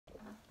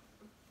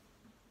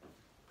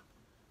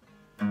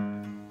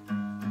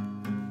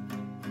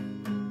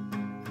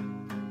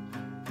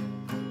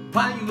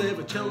Why you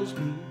ever chose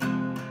me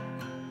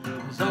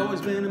has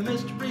always been a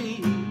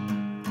mystery.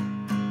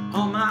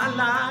 All my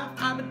life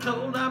I've been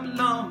told I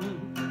belong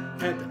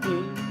at the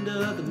end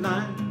of the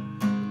line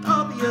with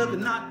all the other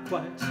not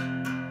quite,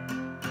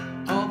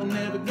 all that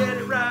never get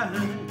it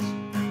right.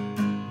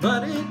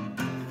 But it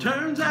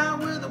turns out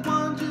we're the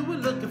ones you were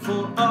looking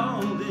for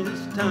all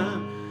this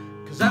time.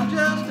 'Cause I'm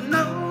just a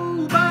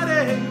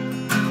nobody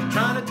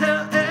trying to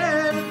tell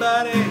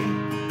everybody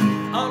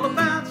all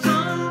about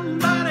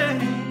somebody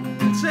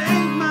that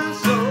saved my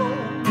soul.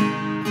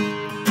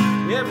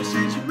 Ever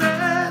since you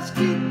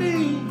rescued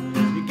me,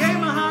 you gave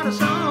my heart a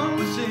song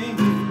to sing.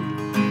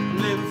 I'm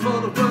living for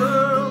the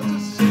world to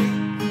see,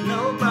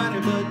 nobody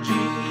but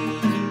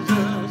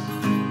Jesus.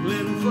 I'm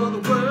living for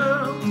the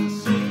world to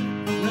see,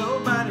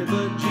 nobody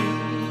but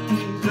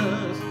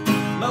Jesus.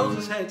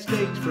 Moses had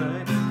stage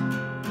fright,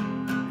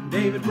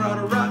 David brought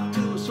a rock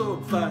to a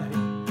sword fight.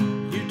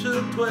 You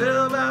took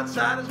 12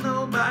 outsiders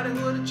nobody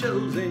would have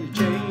chosen. You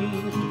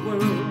changed the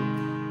world.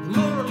 The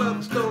moral of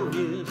the story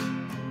is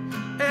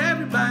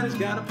everybody's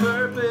got a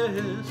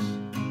purpose.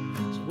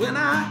 So when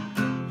I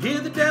hear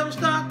the devil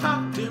start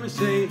talking to me,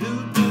 say, who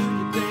do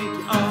you think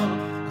you are?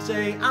 I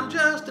say, I'm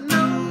just a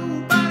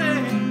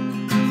nobody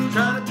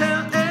trying to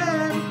tell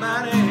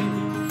everybody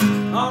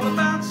all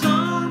about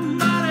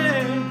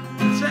somebody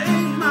that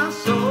saved my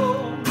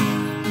soul.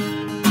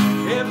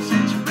 Ever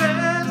since you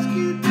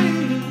rescued me,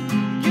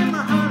 you give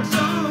my heart a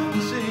song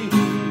to sing.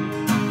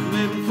 I'm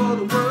living for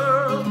the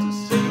world to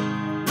see,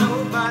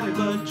 nobody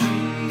but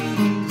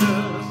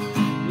Jesus.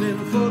 I'm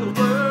living for the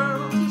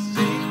world to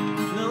see,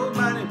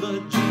 nobody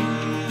but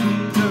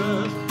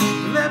Jesus.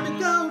 Let me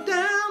go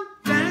down,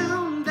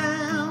 down,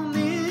 down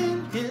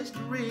in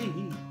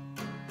history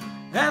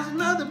as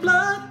another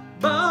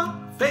blood-bought,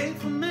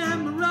 faithful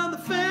member of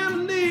the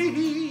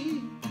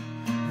family.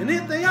 And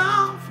if they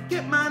all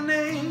forget my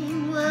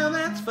name, well,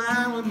 that's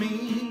fine with me.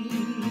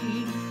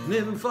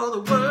 Living for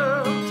the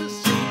world to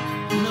see,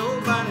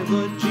 nobody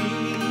but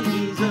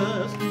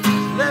Jesus.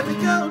 So let me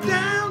go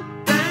down,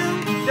 down,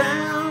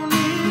 down